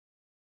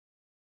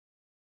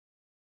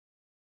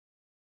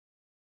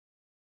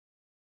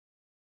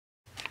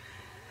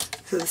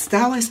So the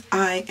stylist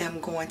I am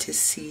going to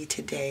see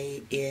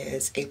today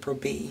is April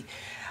B.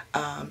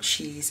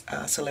 She's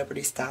a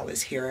celebrity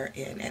stylist here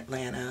in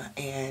Atlanta,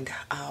 and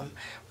I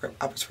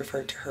was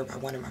referred to her by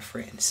one of my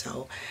friends.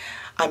 So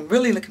I'm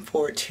really looking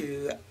forward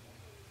to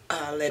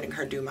letting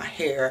her do my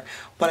hair.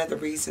 One of the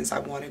reasons I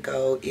want to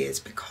go is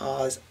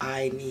because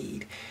I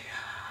need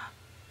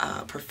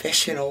a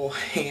professional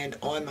hand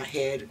on my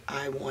head.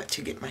 I want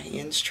to get my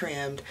hands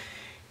trimmed,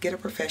 get a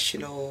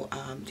professional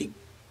deep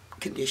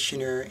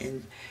conditioner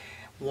and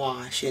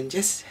wash, and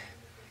just,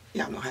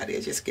 y'all know how it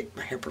is, just get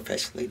my hair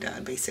professionally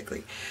done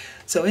basically.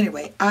 So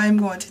anyway, I'm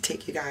going to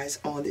take you guys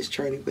on this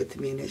journey with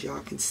me, and as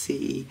y'all can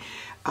see,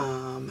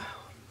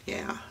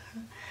 yeah,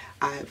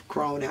 I've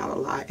grown out a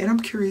lot, and I'm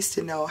curious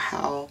to know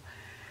how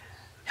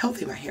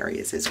healthy my hair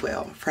is as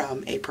well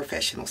from a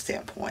professional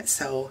standpoint.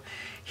 So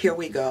here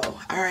we go.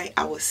 Alright,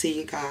 I will see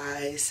you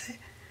guys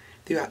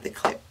throughout the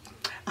clip.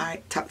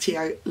 Alright, talk to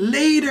you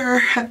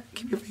later.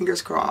 Keep your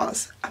fingers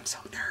crossed. I'm so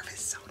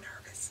nervous, so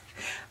nervous.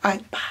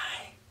 Alright, bye.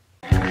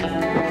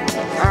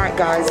 Alright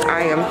guys,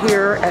 I am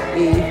here at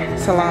the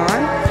salon,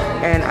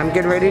 and I'm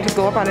getting ready to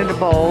go up under the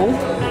bowl,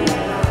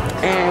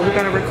 and we're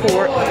going to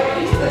record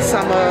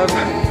some of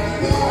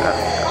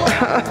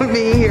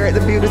me here at the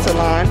beauty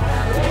salon.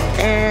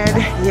 And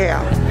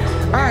yeah,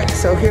 alright,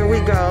 so here we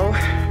go.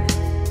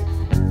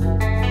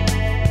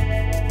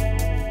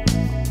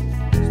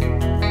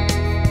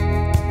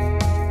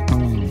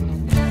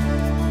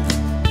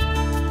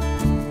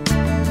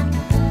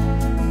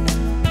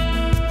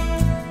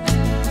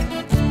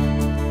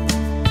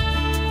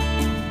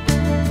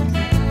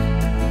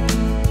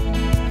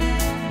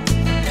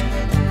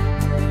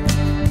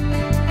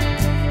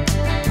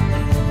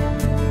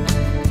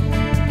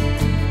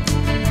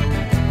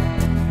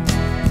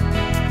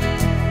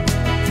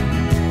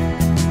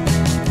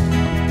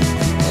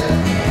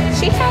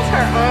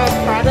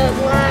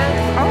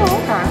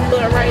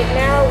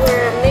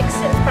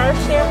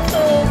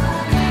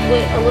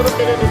 With a little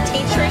bit of the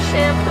tea tree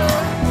shampoo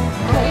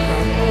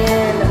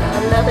and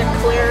another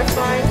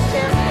clarifying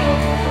shampoo.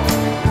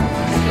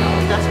 So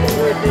that's what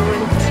we're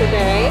doing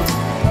today.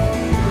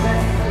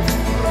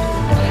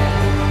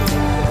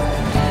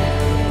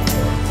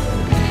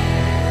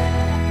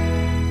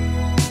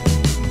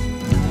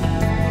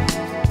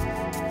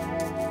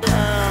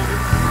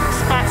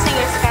 Spots in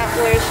your scalp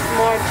where it's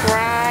more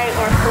dry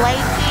or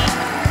flaky.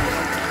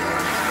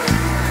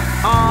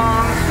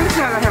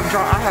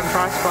 I have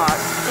dry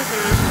spots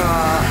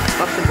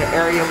up in the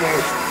area where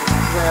it's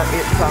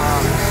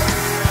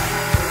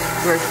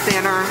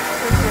thinner.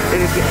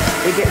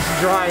 It gets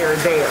drier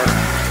there.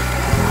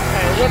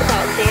 Okay, what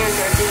about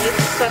dandruff? Do you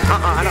suffer?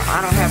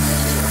 I don't have.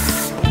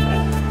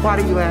 Why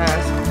do you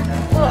ask?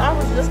 Well, I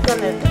was just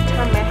gonna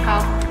determine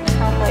how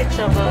much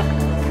of a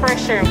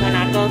pressure when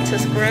I go to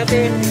scrub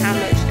it, how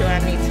much do I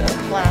need to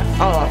apply?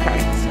 Oh, okay.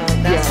 So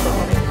that's the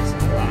only reason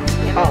why.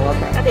 You know, oh,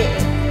 okay. I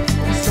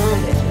didn't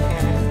assume that you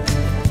had it.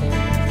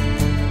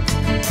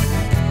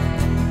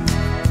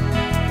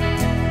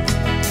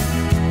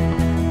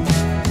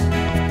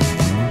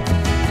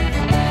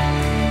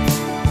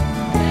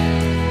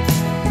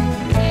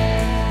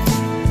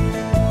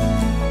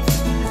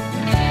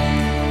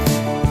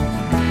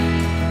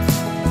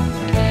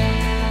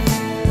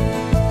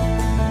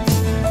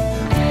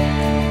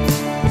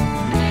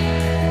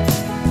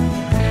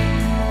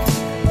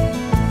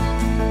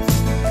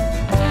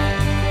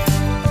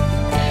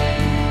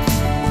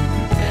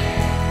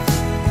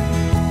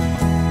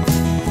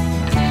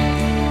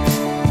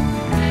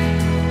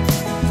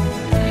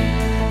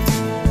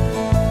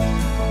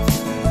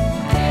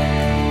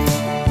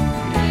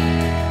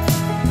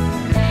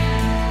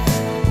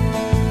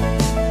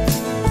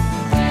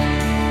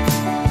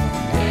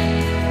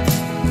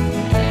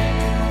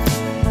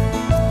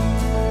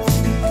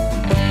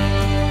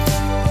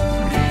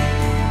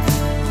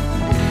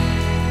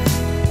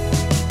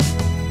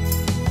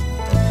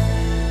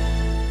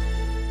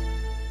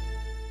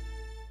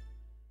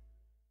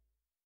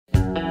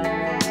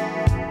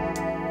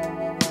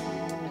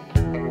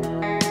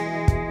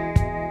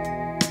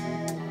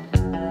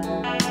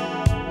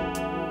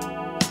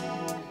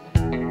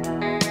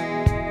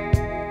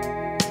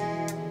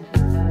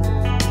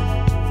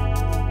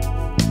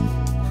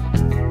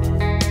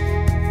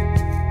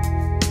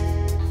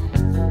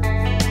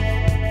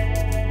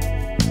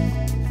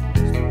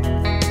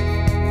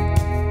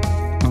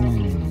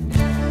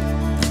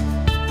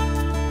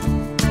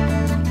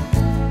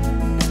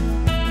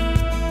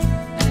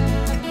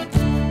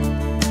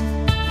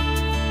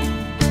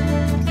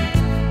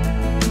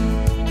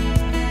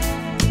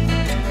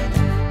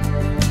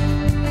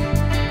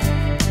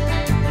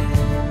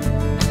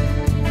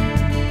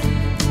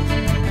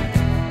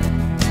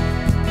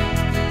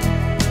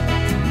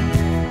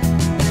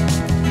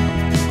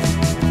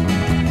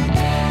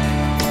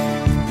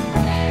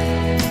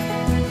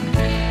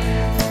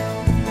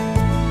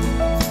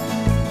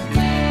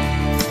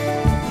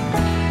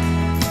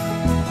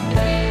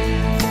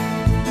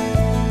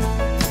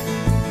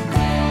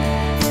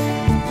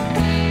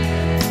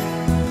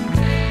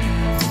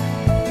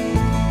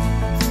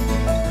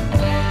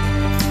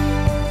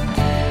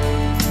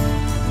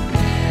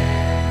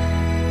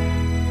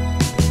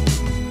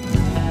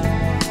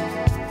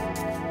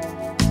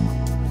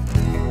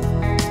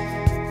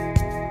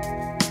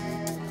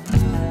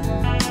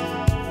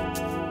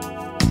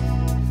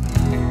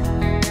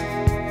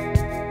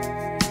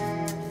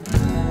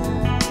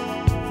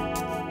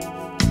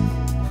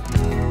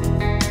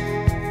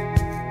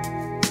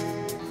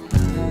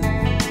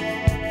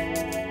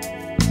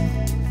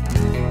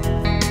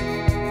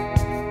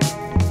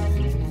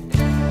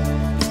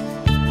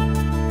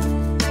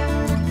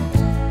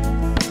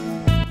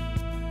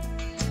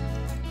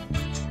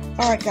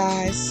 Alright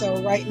guys,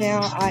 so right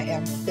now I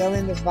am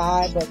feeling the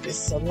vibe of this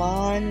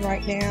salon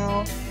right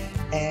now,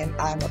 and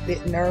I'm a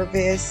bit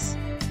nervous,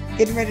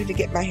 getting ready to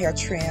get my hair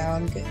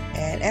trimmed.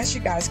 And as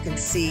you guys can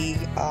see,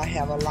 I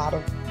have a lot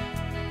of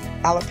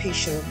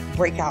alopecia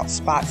breakout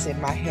spots in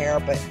my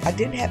hair, but I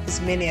didn't have as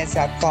many as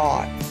I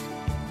thought.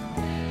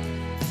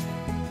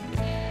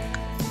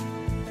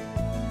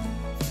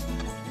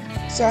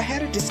 So I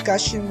had a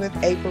discussion with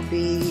April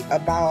B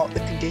about the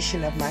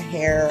condition of my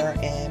hair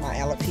and my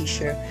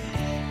alopecia,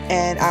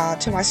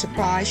 and to my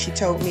surprise she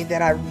told me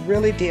that I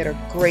really did a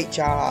great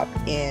job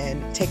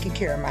in taking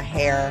care of my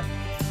hair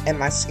and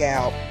my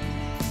scalp.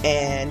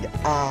 And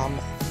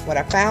what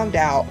I found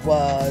out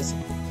was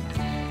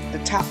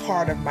the top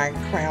part of my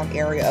crown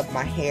area of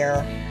my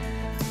hair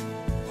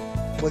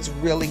was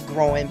really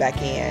growing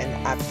back in.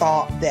 I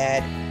thought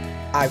that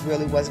I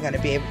really wasn't going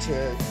to be able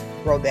to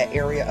grow that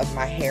area of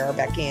my hair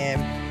back in,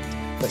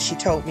 but she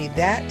told me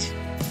that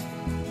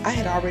I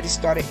had already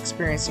started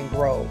experiencing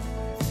growth,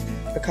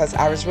 because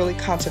I was really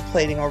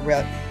contemplating on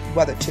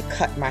whether to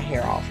cut my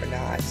hair off or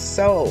not.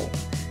 So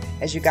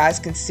as you guys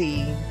can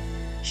see,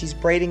 she's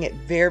braiding it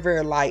very,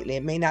 very lightly.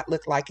 It may not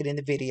look like it in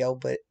the video,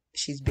 but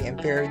she's being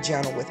very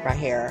gentle with my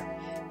hair.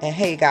 And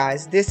hey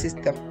guys, this is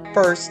the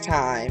first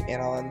time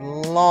in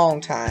a long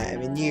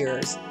time, in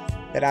years,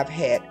 that I've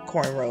had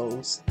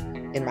cornrows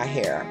in my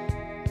hair.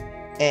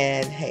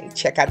 And hey,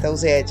 check out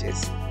those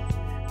edges.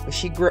 When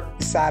she gripped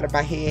the side of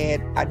my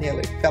head, I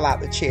nearly fell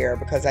out the chair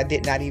because I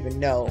did not even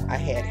know I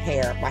had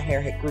hair. My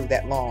hair had grew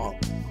that long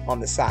on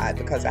the side,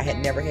 because I had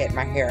never had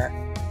my hair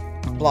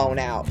blown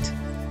out,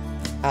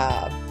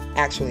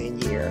 actually in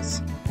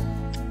years.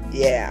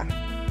 Yeah,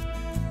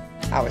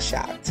 I was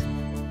shocked.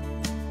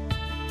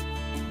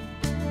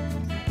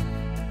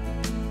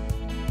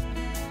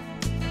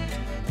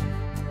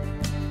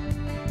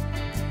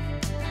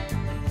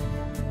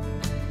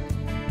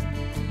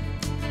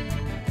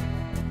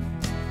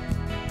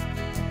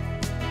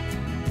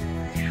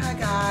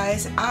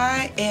 Guys,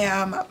 I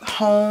am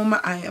home.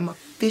 I am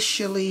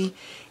officially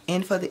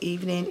in for the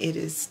evening. It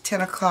is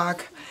 10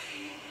 o'clock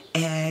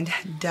and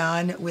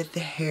done with the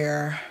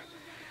hair,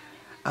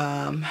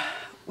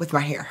 with my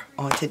hair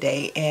on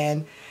today.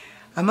 And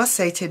I must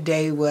say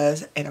today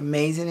was an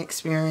amazing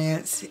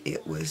experience.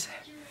 It was,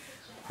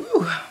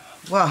 whew,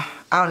 well,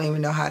 I don't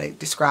even know how to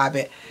describe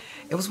it.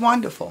 It was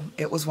wonderful.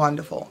 It was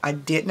wonderful. I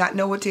did not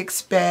know what to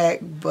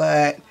expect,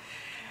 but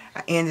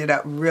I ended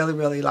up really,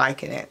 really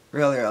liking it.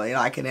 Really, really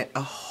liking it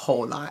a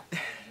whole lot.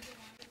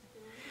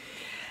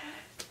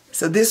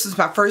 So this was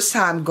my first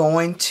time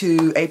going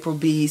to April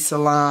B's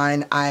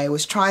salon. I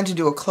was trying to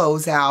do a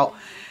closeout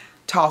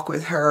talk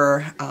with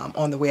her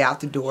on the way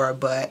out the door,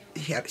 but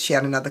she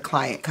had another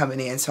client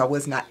coming in, so I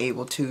was not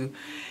able to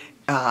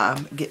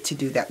get to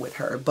do that with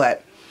her.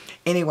 But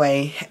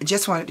anyway, I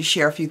just wanted to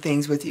share a few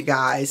things with you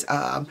guys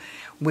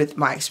with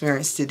my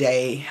experience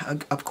today.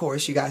 Of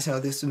course, you guys know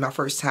this was my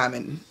first time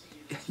in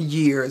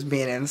years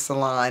being in a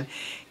salon,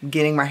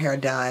 getting my hair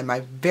done.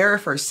 My very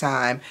first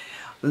time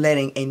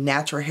letting a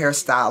natural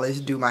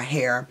hairstylist do my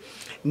hair.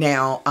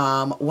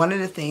 Now, one of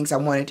the things I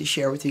wanted to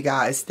share with you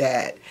guys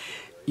that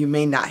you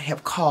may not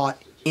have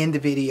caught in the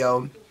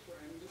video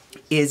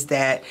is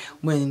that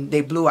when they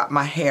blew out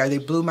my hair, they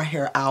blew my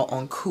hair out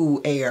on cool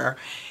air.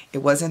 It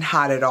wasn't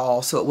hot at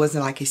all, so it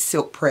wasn't like a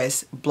silk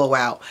press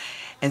blowout.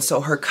 And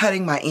so her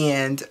cutting my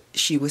end,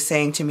 she was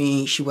saying to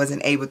me she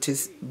wasn't able to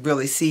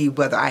really see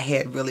whether I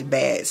had really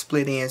bad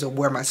split ends or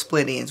where my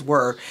split ends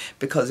were,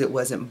 because it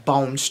wasn't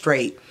bone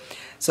straight.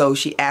 So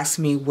she asked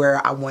me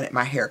where I wanted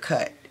my hair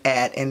cut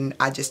at, and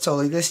I just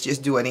told her, let's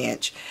just do an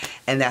inch.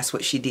 And that's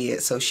what she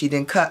did. So she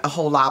didn't cut a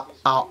whole lot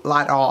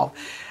off,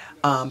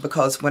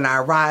 because when I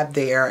arrived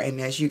there, and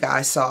as you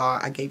guys saw,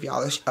 I gave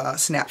y'all a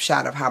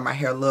snapshot of how my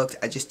hair looked.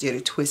 I just did a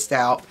twist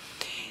out.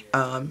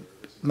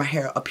 My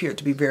hair appeared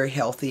to be very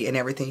healthy and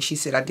everything. She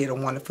said I did a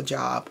wonderful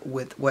job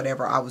with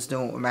whatever I was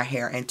doing with my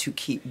hair, and to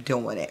keep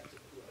doing it.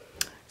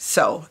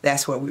 So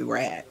that's where we were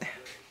at.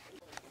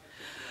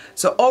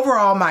 So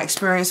overall, my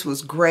experience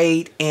was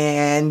great,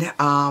 and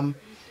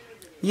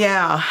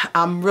yeah,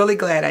 I'm really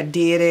glad I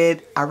did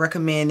it. I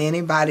recommend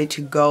anybody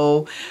to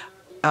go.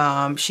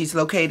 She's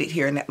located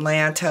here in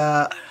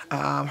Atlanta.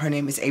 Her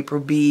name is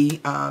April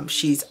B.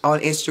 She's on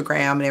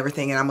Instagram and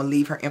everything, and I'm going to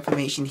leave her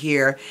information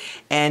here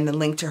and the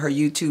link to her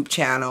YouTube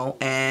channel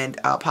and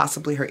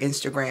possibly her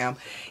Instagram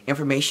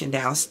information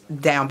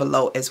down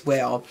below as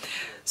well.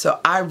 So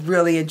I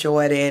really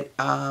enjoyed it.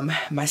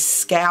 My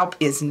scalp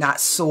is not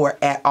sore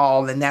at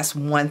all, and that's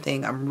one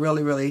thing I'm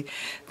really, really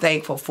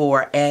thankful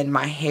for. And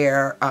my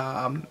hair,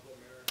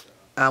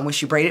 when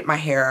she braided my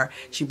hair,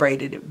 she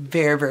braided it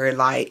very, very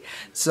light.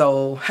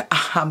 So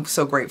I'm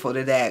so grateful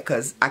to that,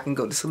 because I can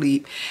go to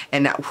sleep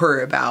and not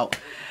worry about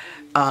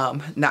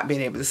not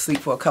being able to sleep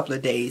for a couple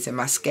of days and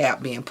my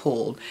scalp being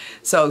pulled.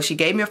 So she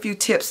gave me a few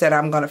tips that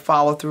I'm going to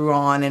follow through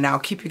on, and I'll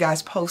keep you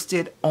guys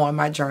posted on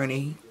my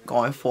journey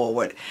going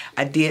forward.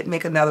 I did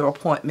make another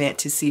appointment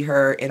to see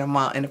her in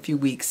a few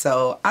weeks,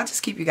 so I'll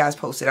just keep you guys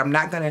posted. I'm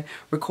not going to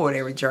record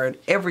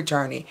every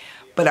journey,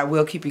 but I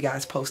will keep you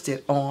guys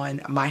posted on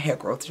my hair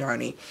growth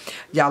journey.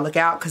 Y'all look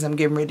out, because I'm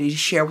getting ready to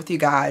share with you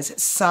guys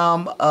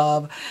some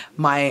of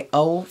my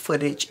old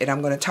footage, and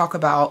I'm going to talk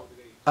about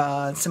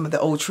some of the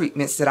old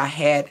treatments that I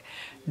had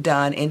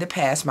done in the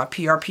past, my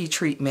PRP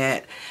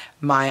treatment,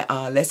 my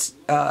let's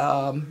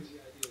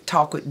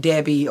talk with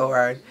Debbie,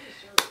 or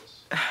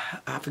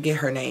I forget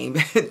her name.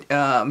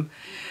 I'm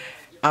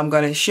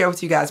going to share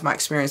with you guys my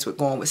experience with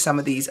going with some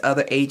of these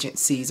other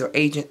agencies or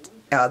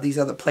these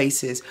other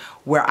places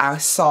where I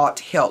sought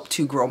help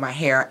to grow my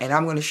hair, and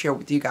I'm going to share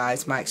with you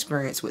guys my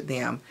experience with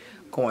them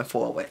going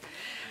forward.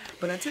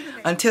 But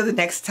until the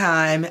next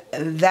time,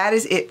 that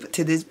is it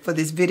for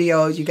this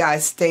video. You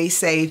guys stay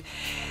safe,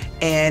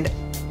 and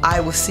I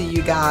will see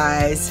you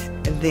guys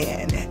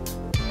then.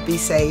 Be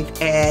safe,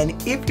 and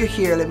if you're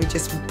here, let me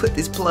just put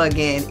this plug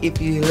in. If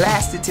you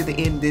lasted to the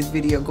end of this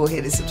video, go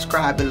ahead and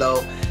subscribe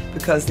below,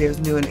 because there's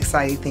new and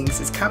exciting things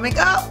that's coming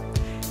up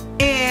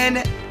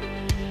in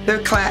the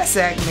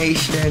Klazzact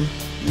Nation.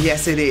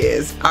 Yes, it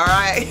is. All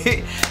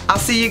right. I'll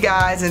see you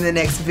guys in the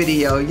next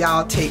video.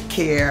 Y'all take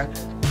care.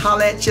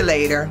 Holla at you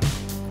later.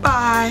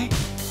 Bye.